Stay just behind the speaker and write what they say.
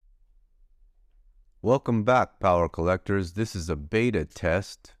Welcome back, Power Collectors. This is a beta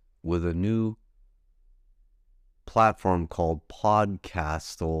test with a new platform called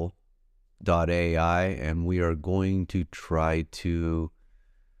Podcastle.ai, and we are going to try to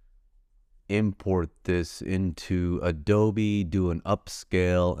import this into Adobe, do an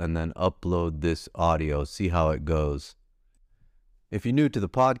upscale, and then upload this audio, see how it goes. If you're new to the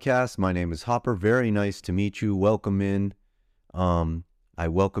podcast, my name is Hopper. Very nice to meet you. Welcome in. I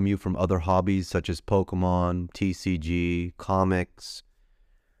welcome you from other hobbies such as Pokemon, TCG, comics,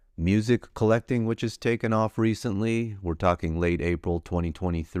 music collecting, which has taken off recently. We're talking late April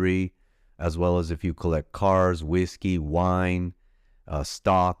 2023, as well as if you collect cars, whiskey, wine,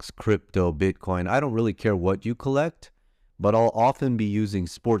 stocks, crypto, Bitcoin. I don't really care what you collect, but I'll often be using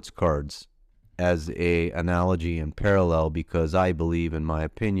sports cards as an analogy and parallel because I believe, in my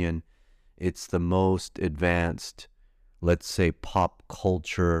opinion, it's the most advanced, let's say, pop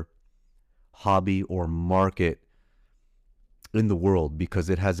culture hobby or market in the world, because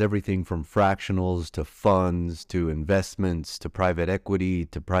it has everything from fractionals to funds to investments to private equity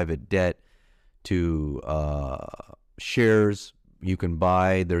to private debt to shares you can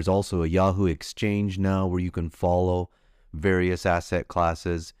buy. There's also a Yahoo exchange now where you can follow various asset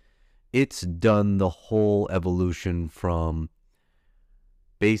classes. It's done the whole evolution from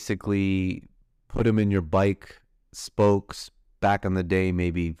basically put them in your bike spokes back in the day,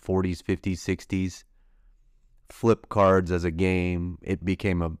 maybe 40s, 50s, 60s, flip cards as a game. It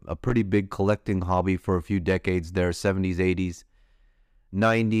became a pretty big collecting hobby for a few decades there, 70s, 80s,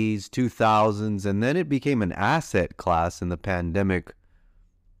 90s, 2000s, and then it became an asset class in the pandemic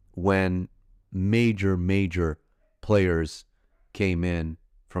when major players came in,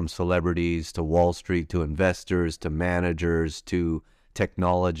 from celebrities to Wall Street to investors to managers to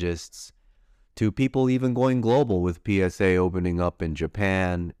technologists to people even going global with PSA opening up in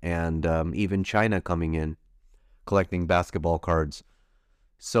Japan and even China coming in, collecting basketball cards.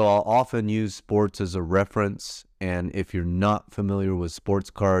 So I'll often use sports as a reference, and if you're not familiar with sports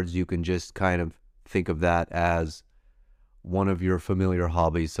cards, you can just kind of think of that as one of your familiar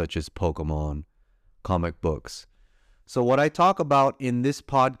hobbies, such as Pokemon, comic books. So what I talk about in this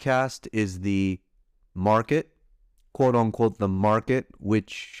podcast is the market, quote unquote, the market,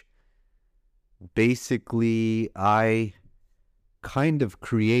 which basically I kind of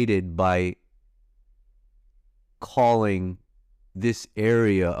created by calling this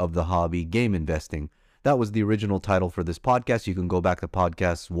area of the hobby game investing. That was the original title for this podcast. You can go back to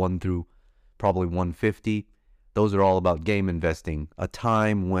podcasts 1 through probably 150. Those are all about game investing, a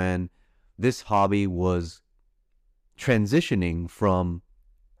time when this hobby was transitioning from,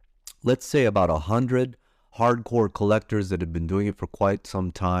 let's say, about 100 hardcore collectors that had been doing it for quite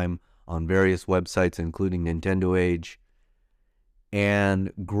some time on various websites, including Nintendo Age,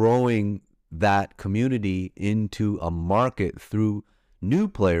 and growing that community into a market through new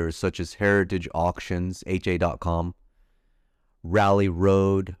players such as Heritage Auctions, HA.com, Rally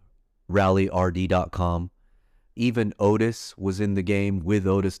Road, RallyRD.com. Even Otis was in the game with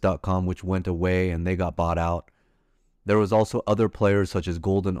Otis.com, which went away and they got bought out. There was also other players such as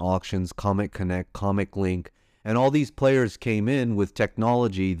Golden Auctions, Comic Connect, Comic Link, and all these players came in with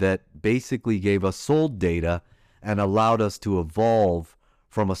technology that basically gave us sold data and allowed us to evolve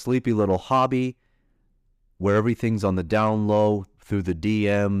from a sleepy little hobby where everything's on the down low through the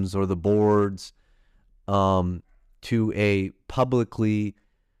DMs or the boards to a publicly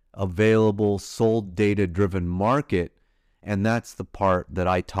available sold data driven market. And that's the part that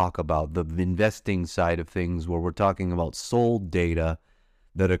I talk about, the investing side of things, where we're talking about sold data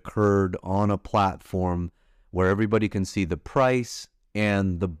that occurred on a platform where everybody can see the price,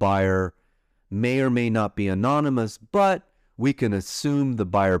 and the buyer may or may not be anonymous, but we can assume the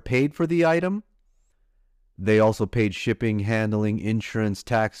buyer paid for the item. They also paid shipping, handling, insurance,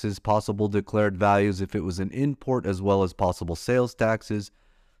 taxes, possible declared values if it was an import, as well as possible sales taxes.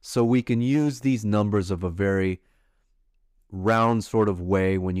 So we can use these numbers of a very round sort of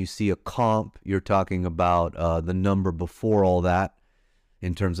way. When you see a comp, you're talking about the number before all that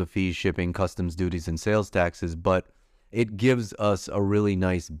in terms of fees, shipping, customs duties, and sales taxes, but it gives us a really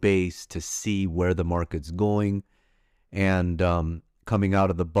nice base to see where the market's going. And coming out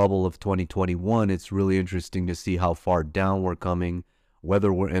of the bubble of 2021, it's really interesting to see how far down we're coming,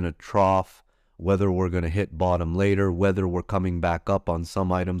 whether we're in a trough, whether we're going to hit bottom later, whether we're coming back up on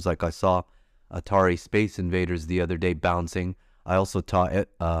some items. Like I saw Atari Space Invaders the other day bouncing. I also saw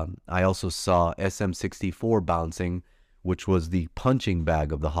SM64 bouncing, which was the punching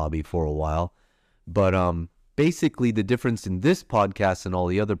bag of the hobby for a while. But basically the difference in this podcast and all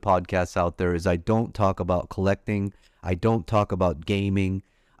the other podcasts out there is I don't talk about collecting. I don't talk about gaming.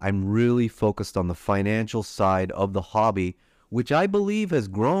 I'm really focused on the financial side of the hobby, which I believe has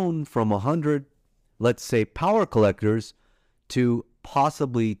grown from 100, let's say, power collectors to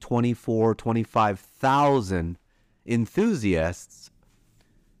possibly 24, 25,000 enthusiasts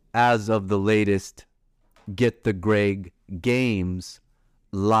as of the latest Get the Greg Games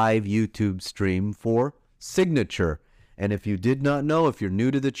live YouTube stream for Signature. And if you did not know, if you're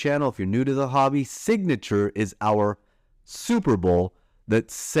new to the channel, if you're new to the hobby, Signature is our Super Bowl that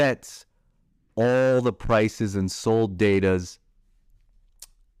sets all the prices and sold data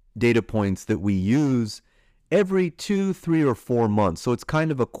points that we use every 2, 3, or 4 months. So it's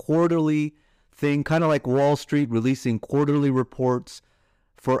kind of a quarterly thing, kind of like Wall Street releasing quarterly reports.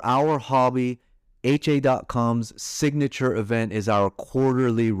 For our hobby, HA.com's Signature event is our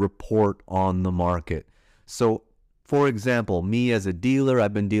quarterly report on the market. So, for example, me as a dealer,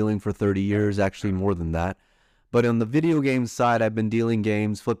 I've been dealing for 30 years, actually more than that. But on the video game side, I've been dealing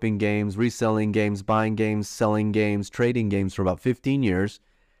games, flipping games, reselling games, buying games, selling games, trading games for about 15 years.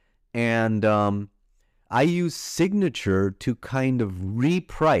 And I use Signature to kind of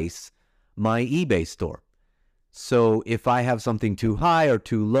reprice my eBay store. So if I have something too high or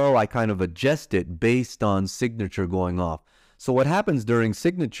too low, I kind of adjust it based on Signature going off. So what happens during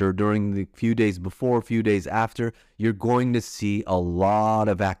Signature, during the few days before, few days after, you're going to see a lot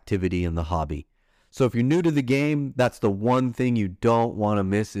of activity in the hobby. So if you're new to the game, that's the one thing you don't want to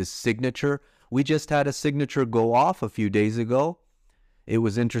miss is Signature. We just had a Signature go off a few days ago. It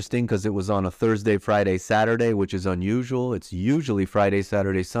was interesting because it was on a Thursday, Friday, Saturday, which is unusual. It's usually Friday,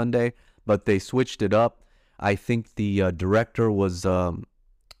 Saturday, Sunday, but they switched it up. I think the director was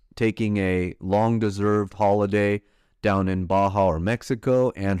taking a long-deserved holiday down in Baja or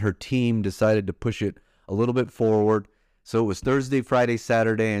Mexico, and her team decided to push it a little bit forward. So it was Thursday, Friday,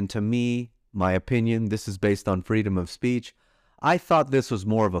 Saturday, and to me, my opinion, this is based on freedom of speech, I thought this was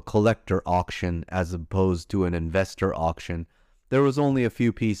more of a collector auction as opposed to an investor auction. There was only a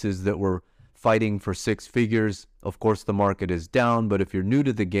few pieces that were fighting for 6 figures. Of course, the market is down, but if you're new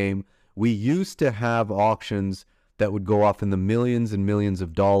to the game, we used to have auctions that would go off in the millions and millions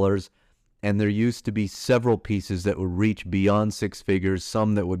of dollars, and there used to be several pieces that would reach beyond 6 figures,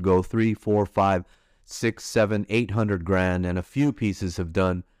 some that would go 3, 4, 5, 6, 7, 800 grand, and a few pieces have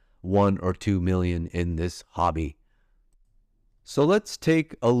done 1 or 2 million in this hobby. So let's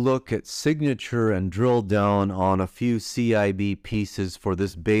take a look at Signature and drill down on a few CiB pieces for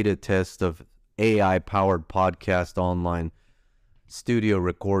this beta test of AI-powered podcast online studio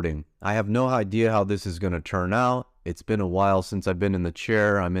recording. I have no idea how this is going to turn out. It's been a while since I've been in the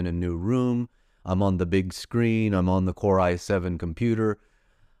chair. I'm in a new room. I'm on the big screen. I'm on the Core i7 computer.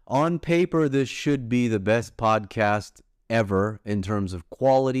 On paper, this should be the best podcast ever in terms of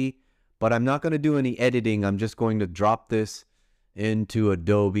quality, but I'm not going to do any editing. I'm just going to drop this into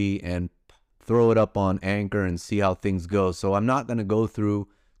Adobe and throw it up on Anchor and see how things go. So I'm not going to go through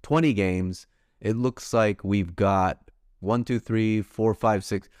 20 games. It looks like we've got 1, 2, 3, 4, 5,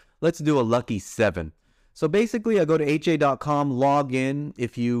 6. Let's do a lucky 7. So basically, I go to HA.com, log in.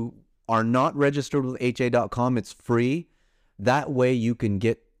 If you are not registered with HA.com, it's free. That way you can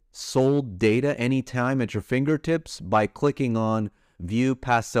get sold data anytime at your fingertips by clicking on View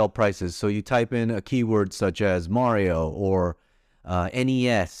Past Sale Prices. So you type in a keyword such as Mario or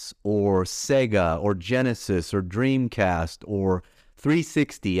NES or Sega or Genesis or Dreamcast or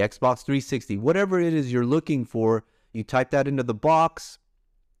 360, Xbox 360, whatever it is you're looking for. You type that into the box,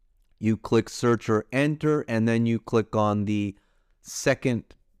 you click search or enter, and then you click on the second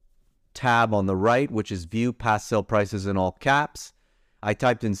tab on the right, which is View Past Sale Prices in all caps. I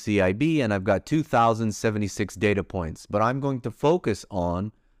typed in CiB and I've got 2,076 data points, but I'm going to focus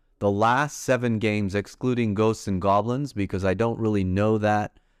on the last 7 games excluding Ghosts and Goblins because I don't really know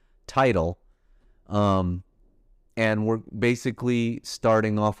that title. And we're basically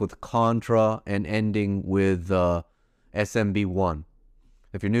starting off with Contra and ending with SMB1.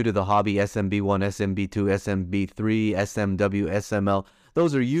 If you're new to the hobby, SMB1, SMB2, SMB3, SMW, SML,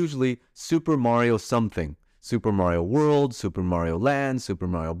 those are usually Super Mario something. Super Mario World, Super Mario Land, Super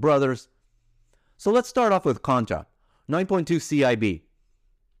Mario Brothers. So let's start off with Contra, 9.2 CiB.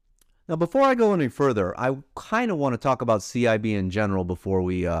 Now, before I go any further, I kind of want to talk about CiB in general before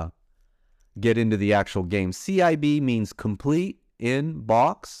we get into the actual game. CiB means complete in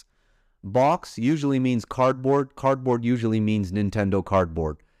box. Box usually means cardboard. Cardboard usually means Nintendo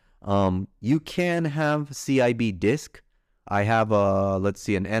cardboard. You can have CiB disc. I have a, let's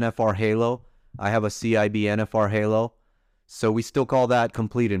see, an NFR Halo. I have a CiB NFR Halo. So we still call that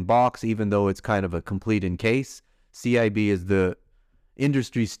complete in box, even though it's kind of a complete in case. CiB is the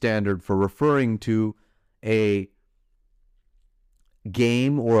industry standard for referring to a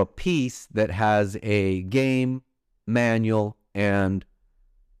game or a piece that has a game, manual, and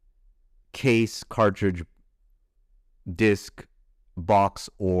case, cartridge, disc, box,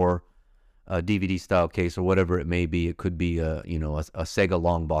 or a DVD style case, or whatever it may be. It could be a Sega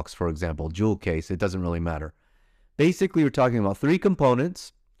long box, for example, jewel case. It doesn't really matter. Basically, we're talking about 3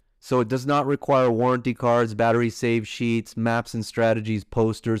 components. So it does not require warranty cards, battery save sheets, maps and strategies,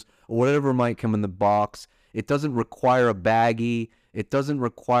 posters, or whatever might come in the box. It doesn't require a baggie. It doesn't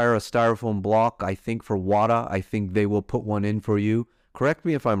require a styrofoam block. I think for WATA, I think they will put one in for you. Correct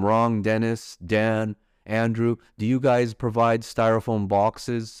me if I'm wrong, Dennis, Dan, Andrew. Do you guys provide styrofoam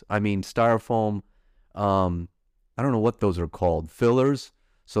boxes? I mean, styrofoam, I don't know what those are called, fillers,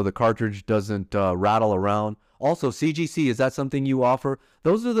 so the cartridge doesn't rattle around. Also, CGC, is that something you offer?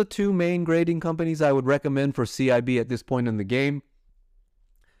 Those are the 2 main grading companies I would recommend for CIB at this point in the game.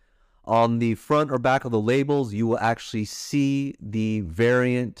 On the front or back of the labels, you will actually see the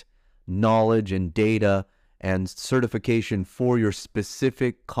variant knowledge and data and certification for your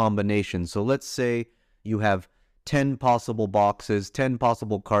specific combination. So let's say you have 10 possible boxes, 10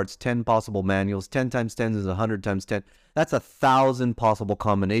 possible carts, 10 possible manuals. 10 times 10 is 100 times 10. That's 1,000 possible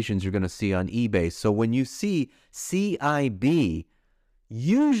combinations you're going to see on eBay. So when you see CIB,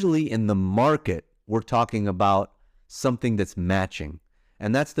 usually in the market, we're talking about something that's matching.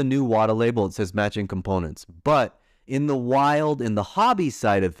 And that's the new WATA label. It says matching components. But in the wild, in the hobby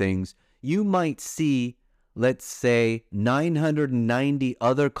side of things, you might see, let's say, 990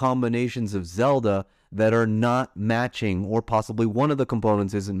 other combinations of Zelda that are not matching, or possibly one of the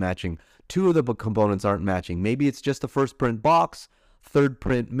components isn't matching. 2 of the components aren't matching. Maybe it's just a first print box, 3rd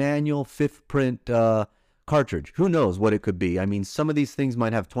print manual, 5th print cartridge. Who knows what it could be? I mean, some of these things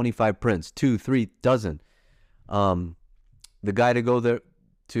might have 25 prints, 2, 3 dozen. The guy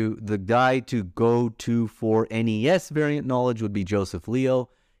to go to for NES variant knowledge would be Joseph Leo.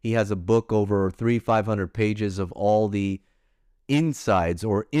 He has a book over 500 pages of all the insides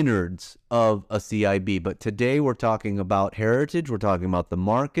or innards of a CIB. But today we're talking about heritage, we're talking about the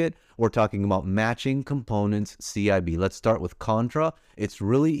market, we're talking about matching components CIB. Let's start with Contra. It's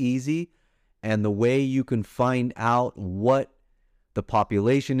really easy, and the way you can find out what the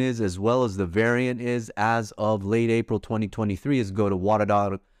population is as well as the variant is as of late April 2023 is go to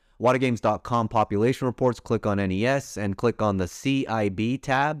WATAGames.com population reports, click on NES, and click on the CIB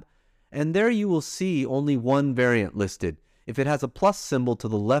tab, and there you will see only one variant listed. If it has a plus symbol to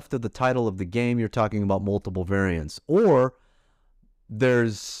the left of the title of the game, you're talking about multiple variants. Or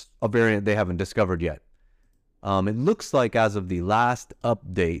there's a variant they haven't discovered yet. It looks like as of the last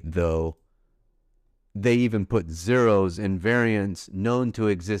update, though, they even put zeros in variants known to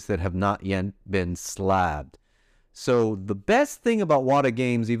exist that have not yet been slabbed. So the best thing about WATA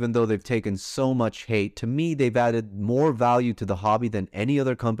Games, even though they've taken so much hate, to me they've added more value to the hobby than any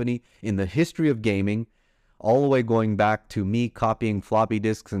other company in the history of gaming. All the way going back to me copying floppy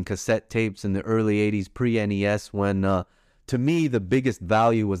disks and cassette tapes in the early 80s pre-NES when, to me, the biggest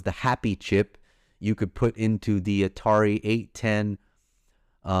value was the happy chip you could put into the Atari 810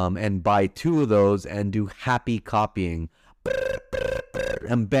 and buy 2 of those and do happy copying.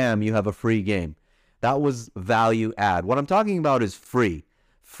 And bam, you have a free game. That was value add. What I'm talking about is free.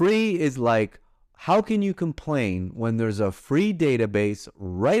 Free is like, how can you complain when there's a free database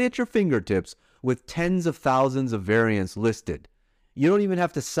right at your fingertips with tens of thousands of variants listed? You don't even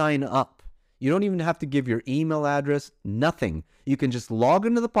have to sign up. You don't even have to give your email address, nothing. You can just log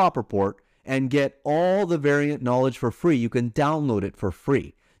into the pop report and get all the variant knowledge for free. You can download it for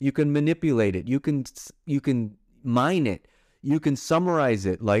free. You can manipulate it. You can mine it. You can summarize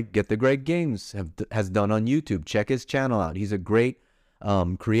it like Get the Greg Games has done on YouTube. Check his channel out. He's a great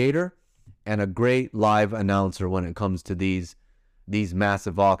creator and a great live announcer when it comes to these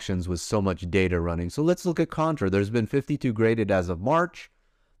massive auctions with so much data running. So let's look at Contra. There's been 52 graded as of March.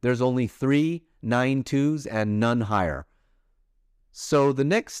 There's only 3 9.2s and none higher. So the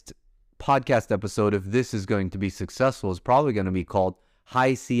next podcast episode, if this is going to be successful, is probably going to be called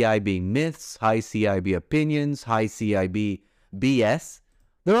High CIB Myths, High CIB Opinions, High CIB BS.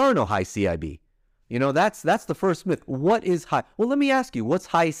 There are no high CIB. You know, that's the first myth. What is high? Well, let me ask you, what's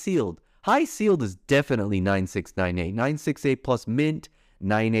high sealed? High sealed is definitely 9698. 968 plus mint,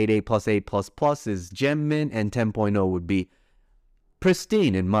 988 plus A plus plus is gem mint, and 10.0 would be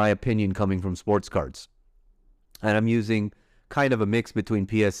pristine, in my opinion, coming from sports cards. And I'm using kind of a mix between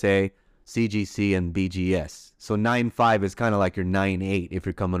PSA, CGC, and BGS. So 9.5 is kind of like your 9.8 if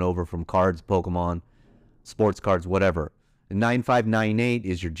you're coming over from cards, Pokemon, sports cards, whatever. 9.5, 9.8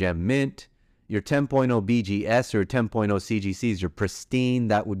 is your gem mint. Your 10.0 BGS or 10.0 CGC is your pristine.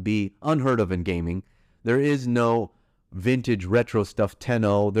 That would be unheard of in gaming. There is no vintage retro stuff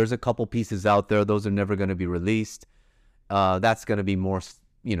 10.0. There's a couple pieces out there. Those are never going to be released. That's going to be more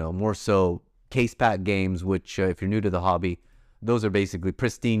so case pack games, which if you're new to the hobby, those are basically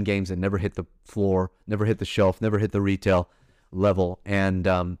pristine games that never hit the floor, never hit the shelf, never hit the retail level, and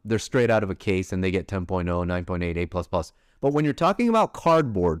they're straight out of a case, and they get 10.0, 9.8, A++. But when you're talking about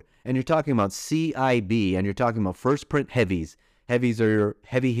cardboard, and you're talking about CiB, and you're talking about first print heavies are your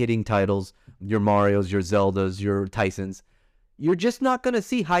heavy hitting titles, your Marios, your Zeldas, your Tysons, you're just not going to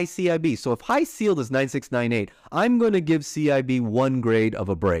see high CiB. So if high sealed is 9698, I'm going to give CiB one grade of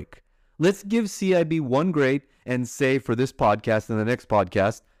a break. Let's give CiB one grade and say for this podcast and the next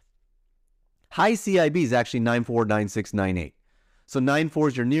podcast, high CiB is actually 94, 96, 98. So 9.4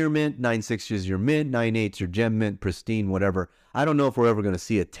 is your near mint, 9.6 is your mint, 9.8 is your gem mint, pristine, whatever. I don't know if we're ever going to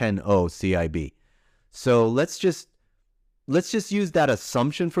see a 10.0 CiB. So let's just use that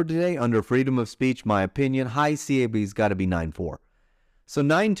assumption for today under freedom of speech. My opinion, high CiB's got to be 9.4. So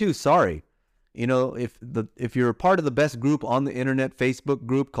 9.2, sorry. You know, if you're a part of the best group on the internet, Facebook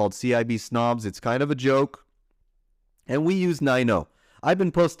group called CiB Snobs, it's kind of a joke. And we use 9.0. I've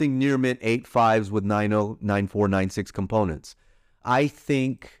been posting near mint 8.5s with 9.0, 9.4, 9.6 components. I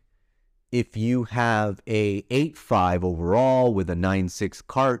think if you have a 8.5 overall with a 9.6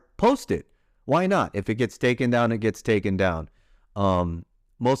 cart, post it. Why not? If it gets taken down, it gets taken down.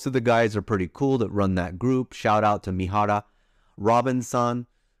 Most of the guys are pretty cool that run that group. Shout out to Mihara Robinson,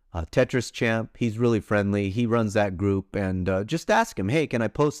 Tetris champ. He's really friendly. He runs that group, and just ask him, hey, can I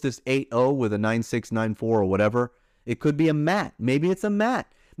post this 8.0 with a 9.6, 9.4 or whatever? It could be a mat. Maybe it's a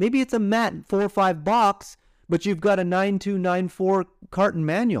mat. Maybe it's a mat 4 or 5 box, but you've got a 9.2, 9.4 carton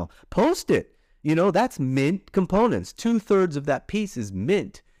manual. Post it. You know, that's mint components. 2/3 of that piece is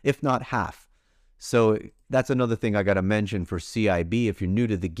mint, if not half. So that's another thing I got to mention for CiB. If you're new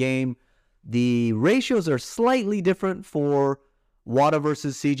to the game, the ratios are slightly different for WATA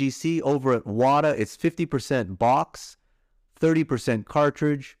versus CGC. Over at WATA, it's 50% box, 30%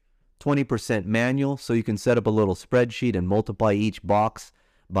 cartridge, 20% manual. So you can set up a little spreadsheet and multiply each box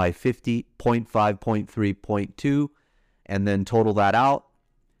by 50, 0.5, 0.3, 0.2, and then total that out.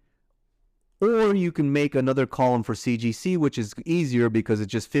 Or you can make another column for CGC, which is easier because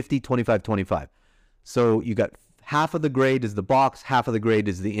it's just 50, 25, 25. So you got half of the grade is the box, half of the grade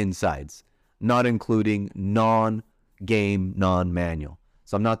is the insides, not including non-game, non-manual.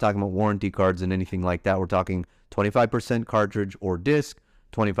 So I'm not talking about warranty cards and anything like that. We're talking 25% cartridge or disc,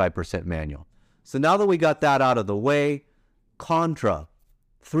 25% manual. So now that we got that out of the way, Contra,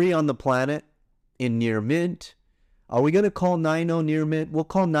 3 on the planet in near mint. Are we going to call 9.0 near mint? We'll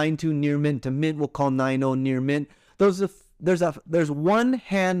call 9.2 near mint to mint. We'll call 9.0 near mint. There's one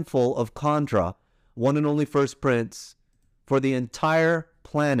handful of Contra, one and only first prints for the entire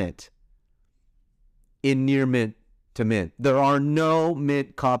planet in near mint to mint. There are no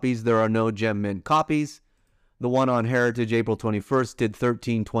mint copies. There are no gem mint copies. The one on Heritage April 21st did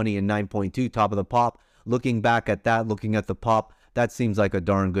 13, 20, and 9.2, top of the pop. Looking back at that, looking at the pop, that seems like a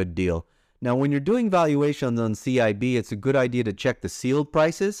darn good deal. Now, when you're doing valuations on CiB, it's a good idea to check the sealed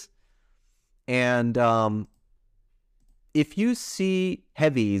prices. And if you see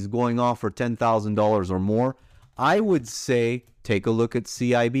heavies going off for $10,000 or more, I would say take a look at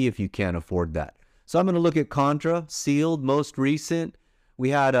CiB if you can't afford that. So I'm going to look at Contra, sealed, most recent. We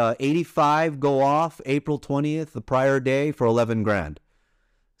had 85 go off April 20th, the prior day, for 11 grand.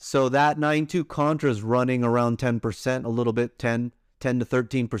 So that 9.2 Contra is running around 10%, a little bit, 10 to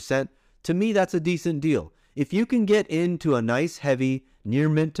 13%. To me, that's a decent deal. If you can get into a nice heavy near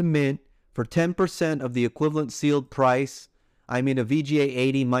mint to mint for 10% of the equivalent sealed price, I mean, a VGA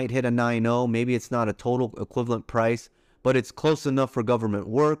 80 might hit a 9.0. Maybe it's not a total equivalent price, but it's close enough for government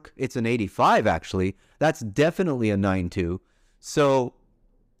work. It's an 85, actually. That's definitely a 9.2. So,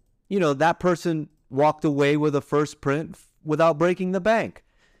 you know, that person walked away with a first print without breaking the bank.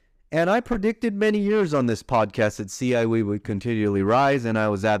 And I predicted many years on this podcast that CiB would continually rise, and I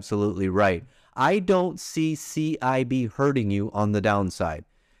was absolutely right. I don't see CiB hurting you on the downside.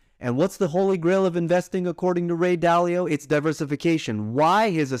 And what's the holy grail of investing according to Ray Dalio? It's diversification. Why?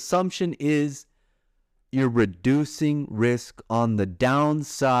 His assumption is you're reducing risk on the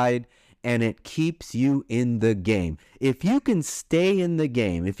downside, and it keeps you in the game. If you can stay in the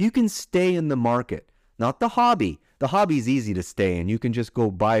game, if you can stay in the market, not the hobby. The hobby's easy to stay in. You can just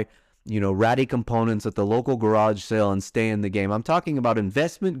go buy, you know, ratty components at the local garage sale and stay in the game. I'm talking about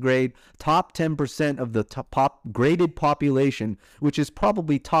investment grade, top 10% of the top graded population, which is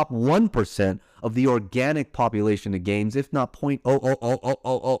probably top 1% of the organic population of games, if not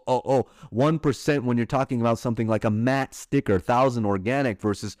 0.00001% when you're talking about something like a matte sticker, 1,000 organic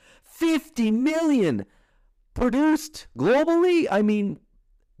versus 50 million produced globally, I mean,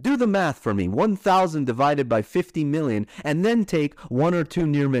 do the math for me. 1,000 divided by 50 million, and then take 1 or 2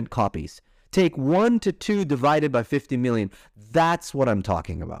 near mint copies. Take 1 to 2 divided by 50 million. That's what I'm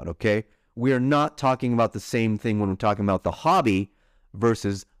talking about, okay? We are not talking about the same thing when we're talking about the hobby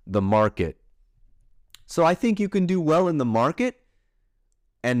versus the market. So I think you can do well in the market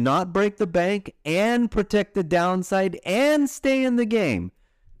and not break the bank and protect the downside and stay in the game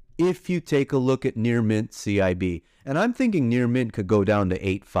if you take a look at near mint CIB. And I'm thinking near mint could go down to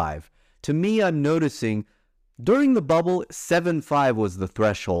 8.5. To me, I'm noticing during the bubble, 7.5 was the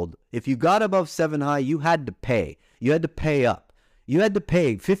threshold. If you got above 7 high, you had to pay. You had to pay up. You had to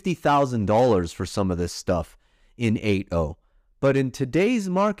pay $50,000 for some of this stuff in 8.0. But in today's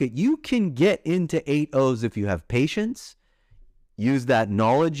market, you can get into 8.0s if you have patience. Use that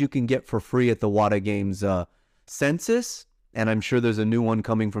knowledge you can get for free at the Wada Games census. And I'm sure there's a new one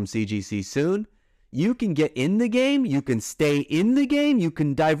coming from CGC soon. You can get in the game. You can stay in the game. You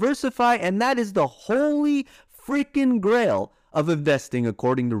can diversify. And that is the holy freaking grail of investing,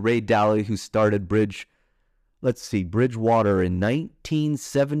 according to Ray Dalio, who started Bridgewater in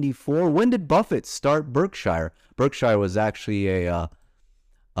 1974. When did Buffett start Berkshire? Berkshire was actually a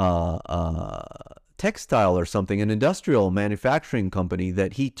textile or something, an industrial manufacturing company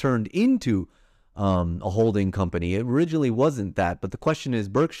that he turned into a holding company. It originally wasn't that, but the question is,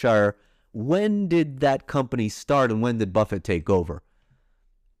 Berkshire, when did that company start and when did Buffett take over?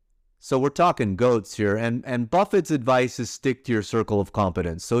 So we're talking goats here, and Buffett's advice is stick to your circle of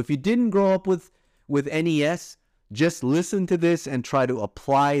competence. So if you didn't grow up with NES, just listen to this and try to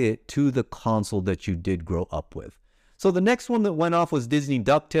apply it to the console that you did grow up with. So the next one that went off was Disney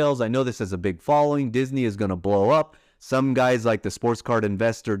DuckTales. I know this has a big following. Disney is going to blow up. Some guys like the sports card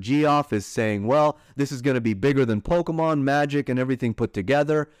investor Geoff is saying, well, this is going to be bigger than Pokemon, Magic, and everything put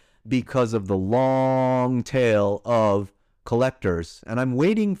together because of the long tail of collectors. And I'm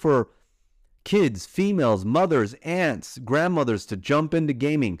waiting for kids, females, mothers, aunts, grandmothers to jump into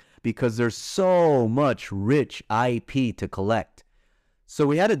gaming because there's so much rich IP to collect. So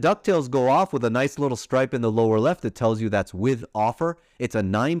we had a DuckTales go off with a nice little stripe in the lower left that tells you that's with offer. It's a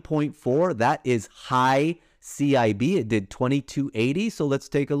 9.4. That is high CIB. It did 2280. So let's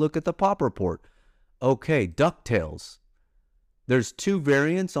take a look at the pop report. Okay, DuckTales. There's 2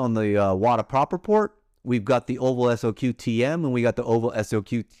 variants on the Wada pop report. We've got the Oval SOQ TM and we got the Oval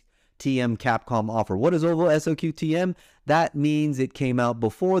SOQ TM Capcom offer. What is Oval SOQ TM? That means it came out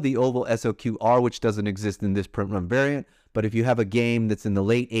before the Oval SOQ R, which doesn't exist in this print run variant. But if you have a game that's in the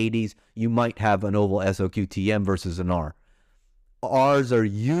late 80s, you might have an Oval SOQ TM versus an R. Rs are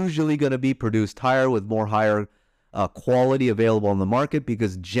usually going to be produced higher with more higher quality available on the market,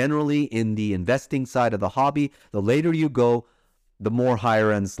 because generally in the investing side of the hobby, the later you go, the more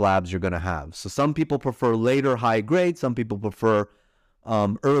higher end slabs you're going to have. So some people prefer later high grade, some people prefer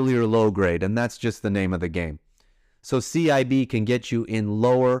earlier low grade, and that's just the name of the game. So CIB can get you in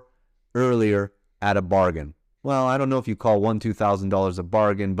lower, earlier at a bargain. Well, I don't know if you call $1,000-$2,000 a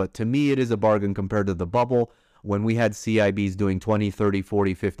bargain, but to me it is a bargain compared to the bubble when we had CIBs doing 20, 30,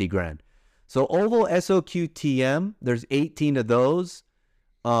 40, 50 grand. So Oval SOQ TM, there's 18 of those.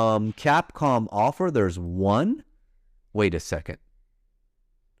 Capcom offer, there's 1. Wait a second.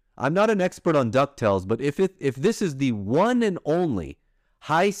 I'm not an expert on DuckTales, but if this is the one and only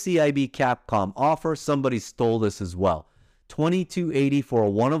high CIB Capcom offer, somebody stole this as well. 2280 for a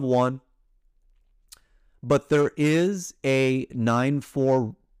 1 of 1. But there is a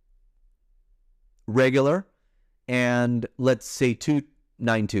 9.4 regular and let's say 2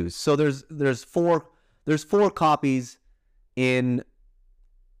 9.2s. So there's four copies in,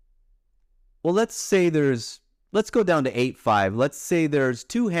 well, let's go down to 8.5. Let's say there's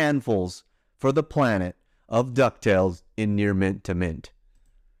 2 handfuls for the planet of DuckTales in near mint to mint.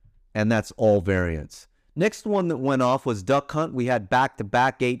 And that's all variants. Next one that went off was Duck Hunt. We had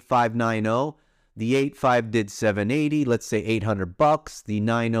back-to-back 8.590. The 8.5 did 780, let's say $800. The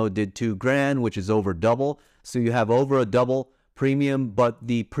 9.0 did $2,000, which is over double. So you have over a double premium, but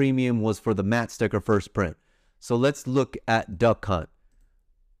the premium was for the matte sticker first print. So let's look at Duck Hunt.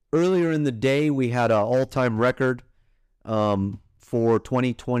 Earlier in the day, we had an all-time record for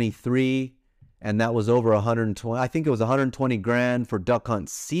 2023, and that was over 120. I think it was 120 grand for Duck Hunt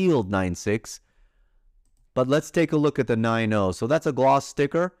sealed 9.6. But let's take a look at the 9.0. So that's a gloss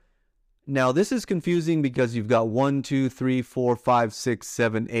sticker. Now, this is confusing because you've got 1, 2, 3, 4, 5, 6,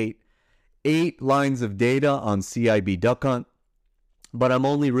 7, 8 lines of data on CIB Duck Hunt. But I'm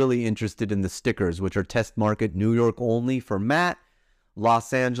only really interested in the stickers, which are test market, New York only for matte,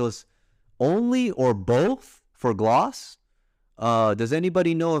 Los Angeles only or both for gloss. Does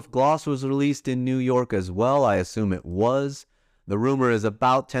anybody know if Gloss was released in New York as well? I assume it was. The rumor is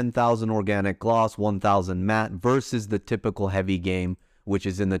about 10,000 organic gloss, 1,000 matte versus the typical heavy game, which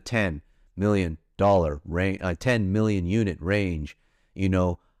is in the $10 million range, 10 million unit range. You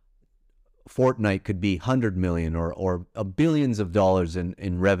know, Fortnite could be 100 million or billions of dollars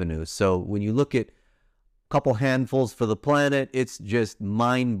in revenue. So when you look at a couple handfuls for the planet, it's just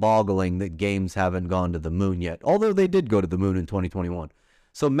mind-boggling that games haven't gone to the moon yet, although they did go to the moon in 2021.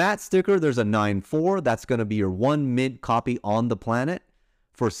 So matte sticker, there's a 9.4. That's going to be your one mint copy on the planet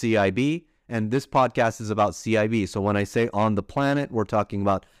for CiB. And this podcast is about CiB. So when I say on the planet, we're talking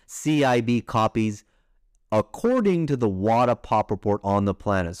about CiB copies according to the WADA pop report on the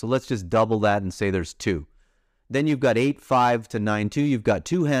planet. So let's just double that and say there's 2. Then you've got 8.5 to 9.2. You've got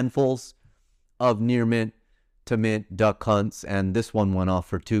 2 handfuls of near mint to mint duck hunts. And this one went off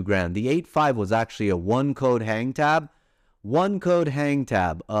for $2,000. The 8.5 was actually a 1-code hang tab. 1-code hang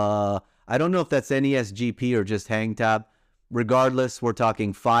tab. I don't know if that's NESGP or just hang tab. Regardless, we're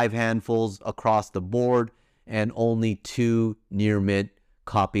talking 5 handfuls across the board and only 2 near mint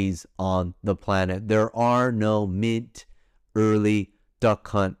copies on the planet. There are no mint early duck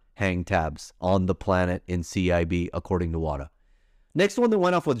hunt hang tabs on the planet in CiB according to WADA. Next one that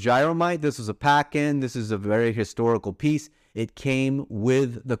went off with Gyromite. This was a pack-in. This is a very historical piece. It came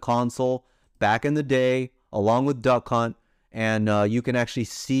with the console back in the day along with Duck Hunt. And you can actually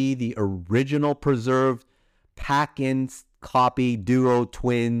see the original preserved pack-in copy duo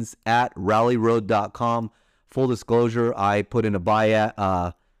twins at rallyroad.com. Full disclosure, I put in a buy at,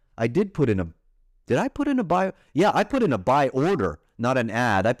 did I put in a buy? Yeah, I put in a buy order, not an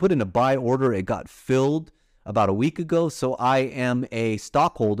ad. I put in a buy order. It got filled about a week ago. So I am a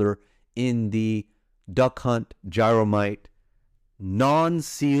stockholder in the Duck Hunt Gyromite,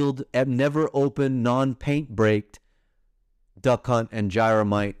 non-sealed, never opened, non-paint braked Duck Hunt and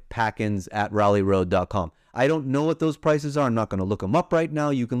Gyromite pack-ins at rallyroad.com. I don't know what those prices are. I'm not going to look them up right now.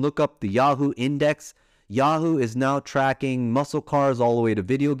 You can look up the Yahoo index. Yahoo is now tracking muscle cars all the way to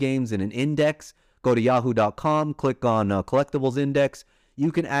video games in an index. Go to yahoo.com, click on collectibles index.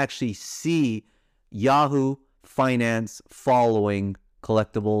 You can actually see Yahoo Finance following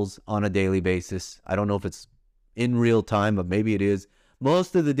collectibles on a daily basis. I don't know if it's in real time, but maybe it is.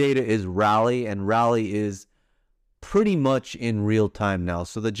 Most of the data is Rally, and Rally is pretty much in real time now.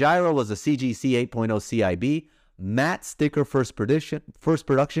 So the Gyro was a CGC 8.0 CiB, matte sticker, first production, first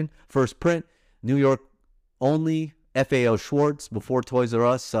print, New York only, FAO Schwartz before Toys R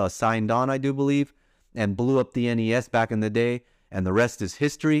Us signed on, I do believe, and blew up the NES back in the day, and the rest is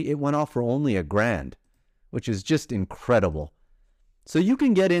history. It went off for only $1,000, which is just incredible. So you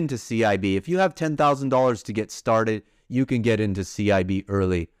can get into CiB. If you have $10,000 to get started, you can get into CiB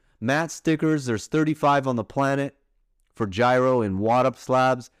early. Matte stickers, there's 35 on the planet for Gyro and WADA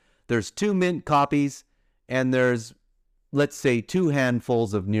slabs. There's 2 mint copies, and there's, let's say, 2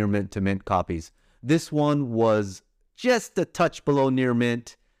 handfuls of near mint to mint copies. This one was just a touch below near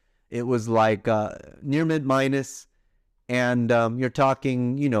mint. It was like near mint minus, and you're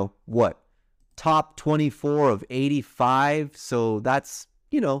talking, you know, what? Top 24 of 85. So that's,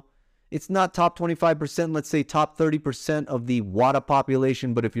 you know, it's not top 25%, let's say top 30% of the WADA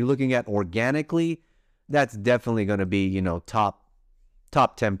population. But if you're looking at organically, that's definitely going to be, you know, top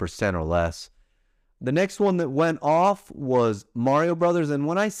 10% or less. The next one that went off was Mario Brothers. And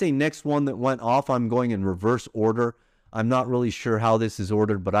when I say next one that went off, I'm going in reverse order. I'm not really sure how this is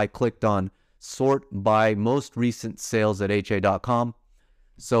ordered, but I clicked on sort by most recent sales at ha.com.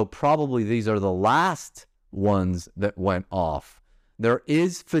 So probably these are the last ones that went off. There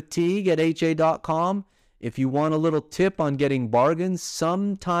is Fatigue at ha.com. If you want a little tip on getting bargains,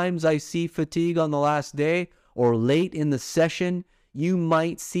 sometimes I see Fatigue on the last day or late in the session. You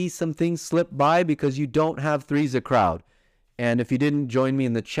might see some things slip by because you don't have Three's a Crowd. And if you didn't join me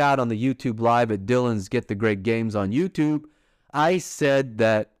in the chat on the YouTube Live at Dylan's Get the Great Games on YouTube, I said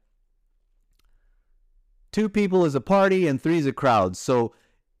that 2 people is a party and 3's a crowd. So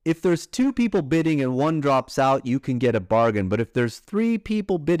if there's 2 people bidding and 1 drops out, you can get a bargain. But if there's 3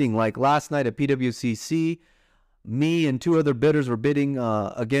 people bidding, like last night at PWCC, me and 2 other bidders were bidding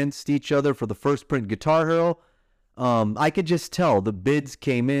against each other for the first print Guitar Hero. I could just tell the bids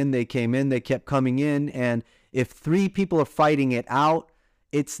came in, they kept coming in. And if 3 people are fighting it out,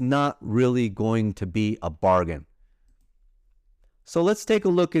 it's not really going to be a bargain. So let's take a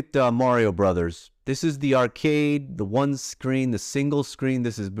look at Mario Brothers. This is the arcade, the one screen, the single screen.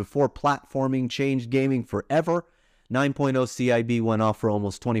 This is before platforming changed gaming forever. 9.0 CiB went off for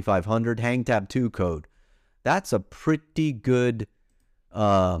almost 2,500. Hang Tab 2 code. That's a pretty good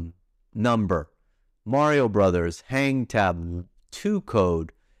number. Mario Brothers, Hang Tab, 2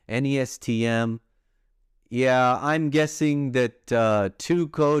 code. NESTM. Yeah, I'm guessing that 2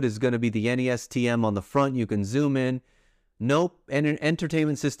 code is going to be the NESTM on the front. You can zoom in. Nope,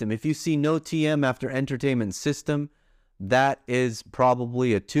 entertainment system. If you see no TM after entertainment system, that is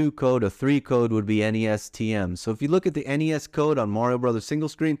probably a 2 code. A 3 code would be NESTM. So if you look at the NES code on Mario Brothers single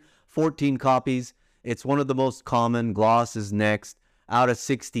screen, 14 copies. It's one of the most common. Gloss is next out of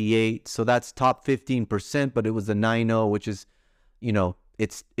 68. So that's top 15%, but it was a 9.0, which is, you know,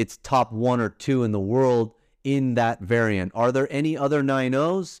 it's top 1 or 2 in the world in that variant. Are there any other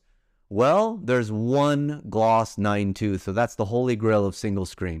 9.0s? Well, there's one Gloss 9.2, so that's the holy grail of single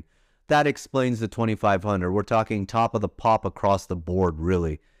screen. That explains the 2500. We're talking top of the pop across the board,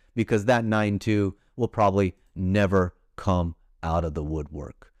 really, because that 9.2 will probably never come out of the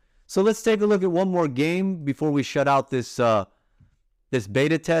woodwork. So let's take a look at one more game before we shut out this this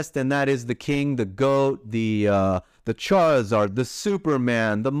beta test, and that is the King, the GOAT, the Charizard, the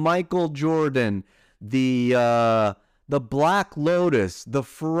Superman, the Michael Jordan, the Black Lotus, the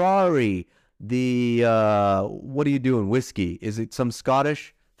Ferrari, the what are you doing? Whiskey? Is it some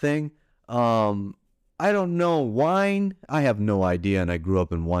Scottish thing? I don't know. Wine? I have no idea, and I grew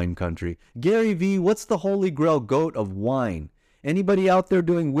up in wine country. Gary V, what's the holy grail GOAT of wine? Anybody out there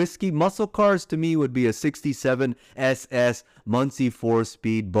doing whiskey? Muscle cars to me would be a 67 SS Muncie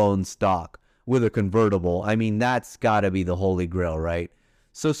 4-speed bone stock with a convertible. I mean, that's got to be the holy grail, right?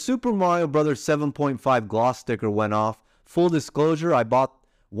 So Super Mario Brothers 7.5 gloss sticker went off. Full disclosure, I bought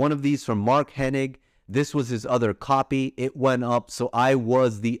one of these from Mark Hennig. This was his other copy. It went up, so I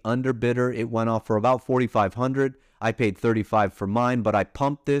was the underbidder. It went off for about $4,500. I paid $35 for mine, but I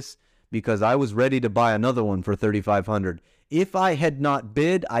pumped this because I was ready to buy another one for $3,500. If I had not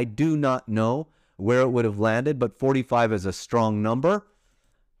bid, I do not know where it would have landed, but 45 is a strong number.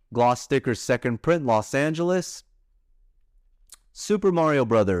 Gloss sticker second print, Los Angeles. Super Mario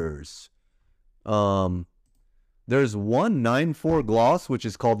Brothers. There's one 9.4 gloss, which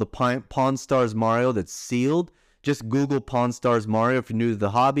is called the Pawn Stars Mario, that's sealed. Just Google Pawn Stars Mario. If you're new to the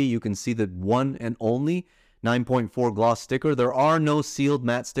hobby, you can see the one and only 9.4 gloss sticker. There are no sealed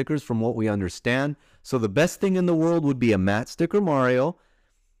matte stickers from what we understand. So the best thing in the world would be a matte sticker Mario.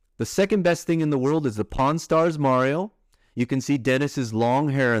 The second best thing in the world is the Pawn Stars Mario. You can see Dennis's long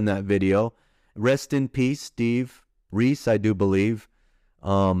hair in that video. Rest in peace, Steve Reese, I do believe.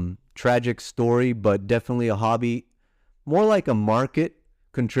 Tragic story, but definitely a hobby. More like a market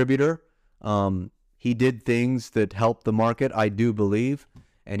contributor. He did things that helped the market, I do believe.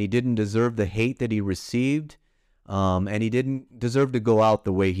 And he didn't deserve the hate that he received. And he didn't deserve to go out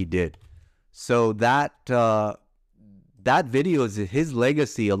the way he did. So that video is his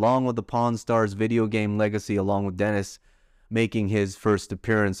legacy, along with the Pawn Stars video game legacy, along with Dennis making his first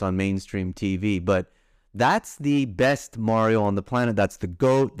appearance on mainstream TV. But that's the best Mario on the planet. That's the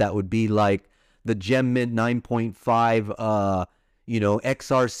GOAT. That would be like the Gem Mint 9.5,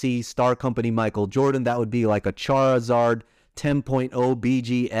 XRC Star Company Michael Jordan. That would be like a Charizard 10.0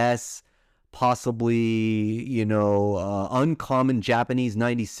 BGS. Possibly, uncommon Japanese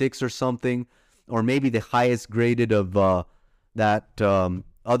 96 or something, or maybe the highest graded of that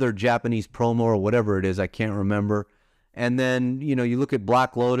other Japanese promo or whatever it is. I can't remember. And then, you look at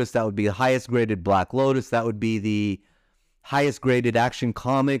Black Lotus, that would be the highest graded Black Lotus. That would be the highest graded Action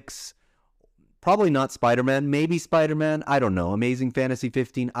Comics. Probably not Spider-Man, maybe Spider-Man. I don't know. Amazing Fantasy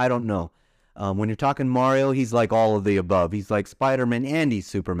 15, I don't know. When you're talking Mario, he's like all of the above. He's like Spider-Man and he's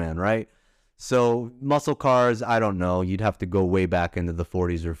Superman, right? So muscle cars, I don't know. You'd have to go way back into the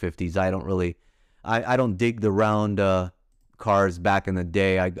 40s or 50s. I don't really, I don't dig the round cars back in the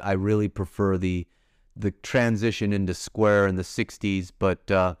day. I really prefer the transition into square in the 60s. But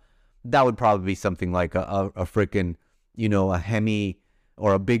that would probably be something like a freaking, a Hemi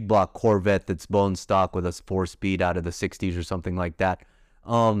or a big block Corvette that's bone stock with a 4-speed out of the 60s or something like that.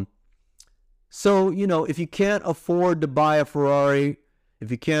 So, if you can't afford to buy a Ferrari, if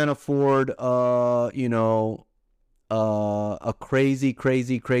you can't afford, a crazy,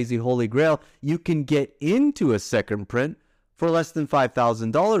 crazy, crazy holy grail, you can get into a second print for less than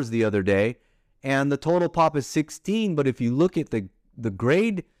 $5,000 the other day, and the total pop is 16. But if you look at the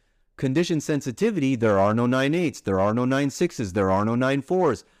grade condition sensitivity, there are no 9.8s, there are no 9.6s, there are no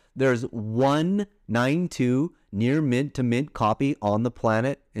 9.4s. There's one 9.2 near mint to mint copy on the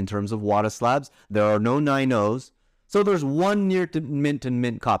planet in terms of Wada slabs. There are no 9.0s. So there's one near to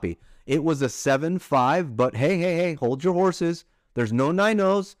mint copy. It was a 7.5, but hey, hold your horses. There's no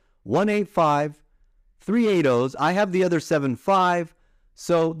 9.0s, 1.85, 3.8.0s. I have the other 7.5.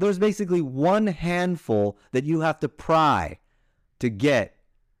 So there's basically one handful that you have to pry to get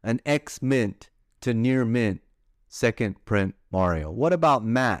an X mint to near mint second print Mario. What about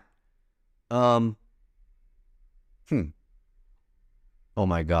Matt? Oh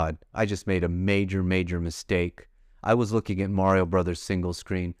my God. I just made a major mistake. I was looking at Mario Brothers single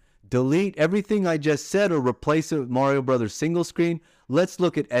screen. Delete everything I just said or replace it with Mario Brothers single screen. Let's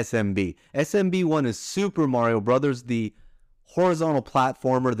look at SMB. SMB1 is Super Mario Brothers, the horizontal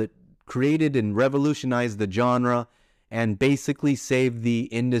platformer that created and revolutionized the genre and basically saved the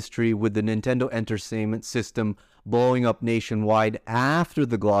industry with the Nintendo Entertainment System blowing up nationwide after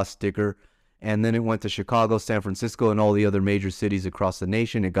the gloss sticker. And then it went to Chicago, San Francisco, and all the other major cities across the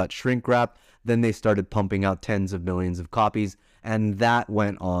nation. It got shrink wrapped. Then they started pumping out tens of millions of copies. And that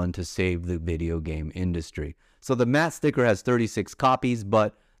went on to save the video game industry. So the matte sticker has 36 copies,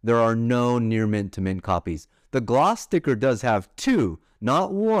 but there are no near mint to mint copies. The gloss sticker does have 2,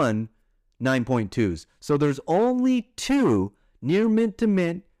 not 1, 9.2s. So there's only 2 near mint to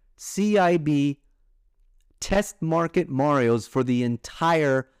mint CiB test market Marios for the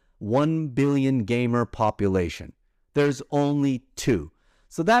entire 1 billion gamer population. There's only 2.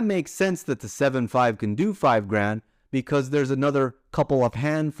 So that makes sense that the 7.5 can do $5,000 because there's another couple of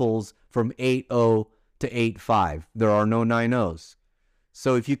handfuls from 8.0 to 8.5. There are no 9.0s.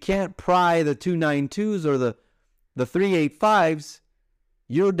 So if you can't pry the 2 9.2s or the 3 8.5s,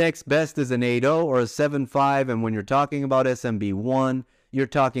 your next best is an 8.0 or a 7.5. And when you're talking about SMB1, you're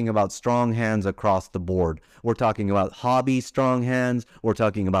talking about strong hands across the board. We're talking about hobby strong hands. We're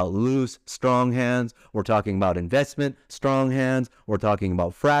talking about loose strong hands. We're talking about investment strong hands. We're talking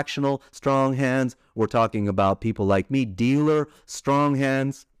about fractional strong hands. We're talking about people like me, dealer strong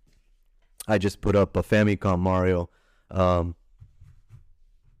hands. I just put up a Famicom Mario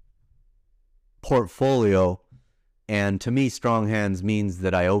portfolio. And to me, strong hands means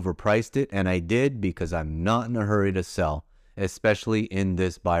that I overpriced it. And I did because I'm not in a hurry to sell, especially in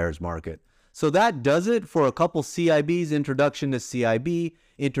this buyer's market. So that does it for a couple CIBs, introduction to CIB,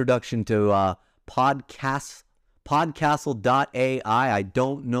 introduction to Podcastle.ai. I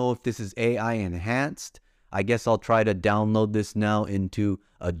don't know if this is AI enhanced. I guess I'll try to download this now into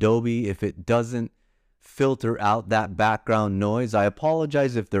Adobe. If it doesn't filter out that background noise, I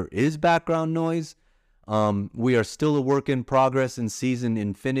apologize if there is background noise. We are still a work in progress in season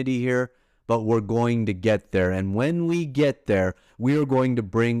infinity here, but we're going to get there. And when we get there, we are going to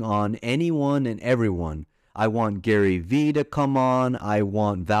bring on anyone and everyone. I want Gary Vee to come on. I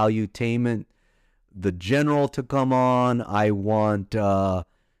want Valuetainment, the General, to come on. I want, the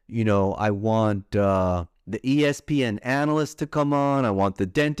ESPN analyst to come on. I want the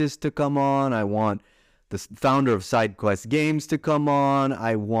dentist to come on. I want the founder of SideQuest Games to come on.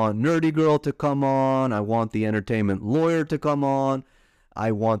 I want Nerdy Girl to come on. I want the entertainment lawyer to come on.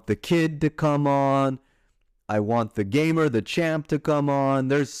 I want the kid to come on. I want the gamer, the champ, to come on.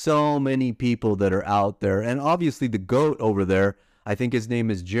 There's so many people that are out there. And obviously the GOAT over there, I think his name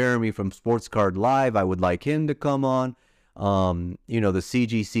is Jeremy from Sports Card Live. I would like him to come on. The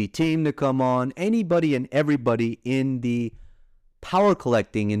CGC team to come on. Anybody and everybody in the power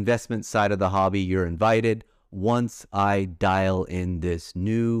collecting investment side of the hobby, you're invited once I dial in this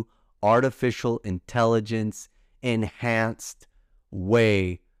new artificial intelligence enhanced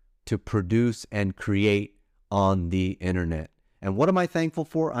way to produce and create on the internet. And what am I thankful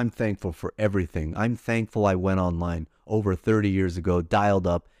for? I'm thankful for everything. I'm thankful I went online over 30 years ago, dialed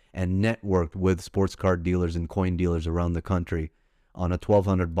up, and networked with sports card dealers and coin dealers around the country on a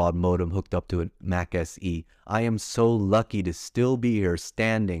 1200 baud modem hooked up to a Mac SE. I am so lucky to still be here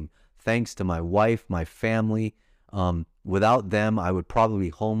standing thanks to my wife, my family. Without them, I would probably be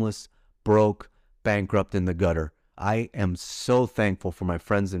homeless, broke, bankrupt, in the gutter. I am so thankful for my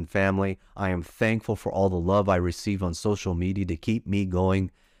friends and family. I am thankful for all the love I receive on social media to keep me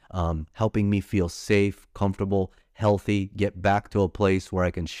going, helping me feel safe, comfortable, healthy, get back to a place where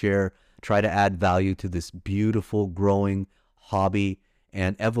I can share, try to add value to this beautiful, growing hobby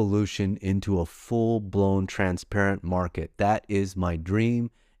and evolution into a full-blown transparent market. That is my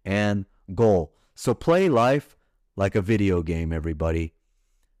dream and goal. So play life like a video game, everybody.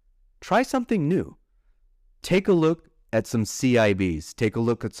 Try something new. Take a look at some CIBs. Take a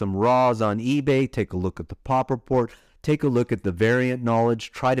look at some RAWs on eBay. Take a look at the Pop Report. Take a look at the variant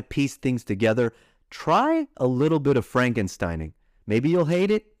knowledge. Try to piece things together. Try a little bit of Frankensteining. Maybe you'll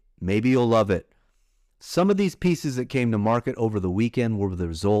hate it. Maybe you'll love it. Some of these pieces that came to market over the weekend were the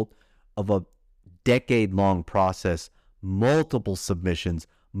result of a decade-long process, multiple submissions,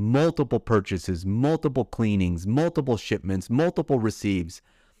 multiple purchases, multiple cleanings, multiple shipments, multiple receives,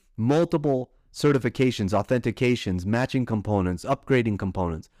 multiple certifications, authentications, matching components, upgrading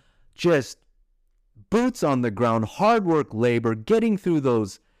components. Just boots on the ground, hard work, labor, getting through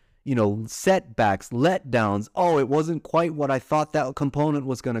those setbacks, letdowns. Oh, it wasn't quite what I thought that component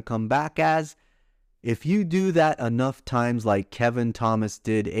was going to come back as. If you do that enough times like Kevin Thomas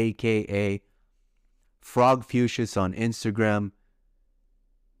did, aka Frog Fuchsius on Instagram,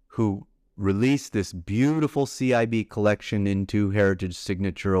 who released this beautiful CiB collection into Heritage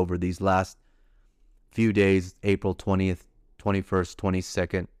Signature over these last few days, April 20th, 21st,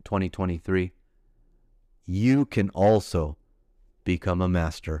 22nd, 2023, you can also become a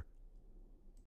master